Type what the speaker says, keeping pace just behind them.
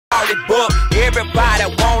pocketbook. Everybody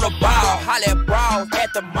wanna ball, holla at brawls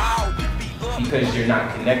at the mall. Because you're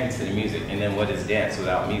not connected to the music, and then what is dance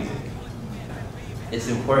without music? It's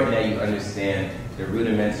important that you understand the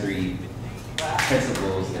rudimentary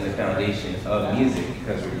principles and the foundation of music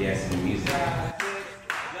because we're dancing to music.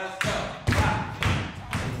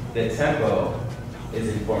 The tempo is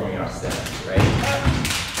informing our steps, right?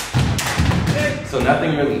 So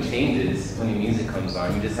nothing really changes when the music comes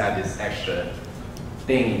on. You just have this extra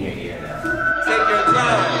thing in your ear now. Take your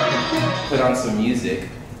time. Put on some music,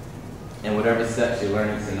 and whatever steps you're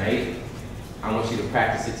learning tonight, I want you to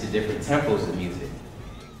practice it to different tempos of music.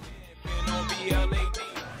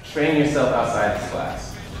 Train yourself outside this class.